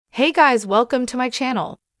Hey guys, welcome to my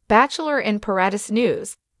channel, Bachelor in Paradise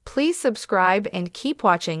News. Please subscribe and keep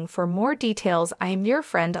watching for more details. I am your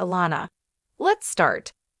friend Alana. Let's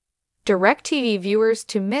start. DirecTV viewers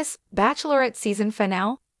to miss Bachelorette season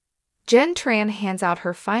finale? Jen Tran hands out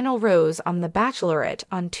her final rose on The Bachelorette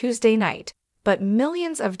on Tuesday night, but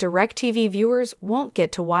millions of DirecTV viewers won't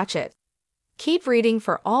get to watch it. Keep reading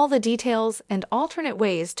for all the details and alternate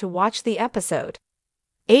ways to watch the episode.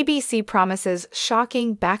 ABC promises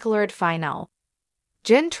shocking Bachelorette finale.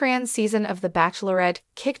 Jen Tran's season of The Bachelorette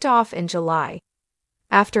kicked off in July.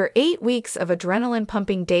 After 8 weeks of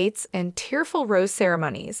adrenaline-pumping dates and tearful rose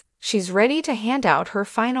ceremonies, she's ready to hand out her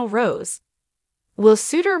final rose. Will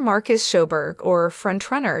suitor Marcus Sjoberg or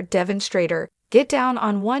frontrunner Devin Strader get down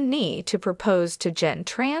on one knee to propose to Jen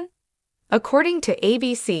Tran? According to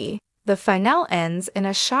ABC, the finale ends in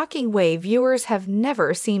a shocking way viewers have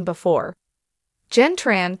never seen before. Jen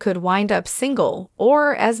Tran could wind up single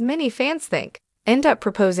or, as many fans think, end up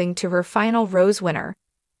proposing to her final rose winner.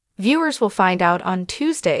 Viewers will find out on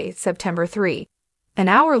Tuesday, September 3, an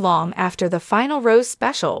hour long after the final rose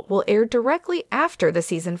special will air directly after the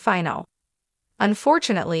season final.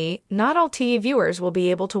 Unfortunately, not all TV viewers will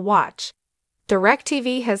be able to watch.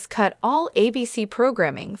 DirecTV has cut all ABC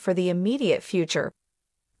programming for the immediate future.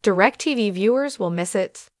 DirecTV viewers will miss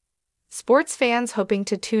it. Sports fans hoping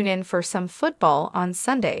to tune in for some football on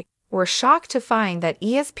Sunday were shocked to find that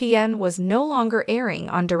ESPN was no longer airing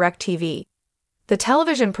on DirecTV. The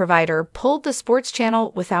television provider pulled the sports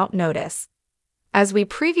channel without notice. As we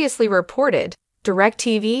previously reported,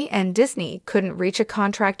 DirecTV and Disney couldn't reach a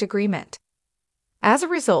contract agreement. As a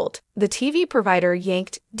result, the TV provider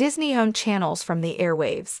yanked Disney-owned channels from the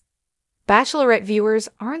airwaves. Bachelorette viewers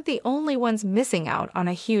aren't the only ones missing out on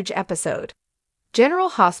a huge episode. General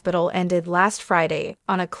Hospital ended last Friday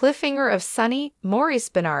on a cliffhanger of Sonny, Maurice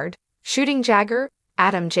Benard, shooting Jagger,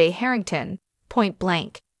 Adam J. Harrington, point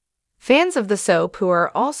blank. Fans of the soap who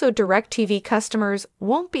are also DirecTV customers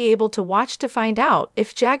won't be able to watch to find out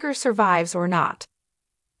if Jagger survives or not.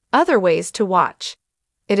 Other ways to watch.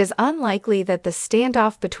 It is unlikely that the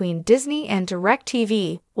standoff between Disney and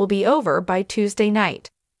DirecTV will be over by Tuesday night.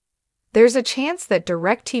 There's a chance that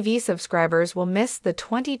DirecTV subscribers will miss the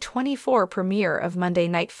 2024 premiere of Monday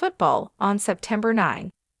Night Football on September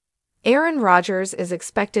 9. Aaron Rodgers is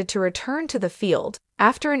expected to return to the field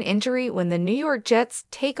after an injury when the New York Jets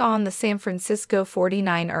take on the San Francisco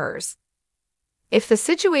 49ers. If the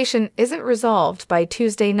situation isn't resolved by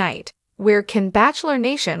Tuesday night, where can Bachelor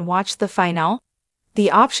Nation watch the finale?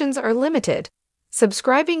 The options are limited.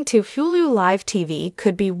 Subscribing to Hulu Live TV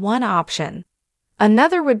could be one option.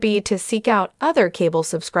 Another would be to seek out other cable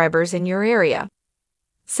subscribers in your area.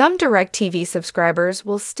 Some DirecTV subscribers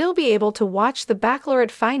will still be able to watch the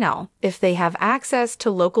Bachelorette finale if they have access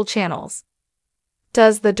to local channels.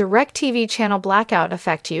 Does the DirecTV channel blackout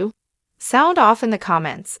affect you? Sound off in the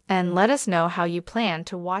comments and let us know how you plan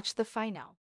to watch the finale.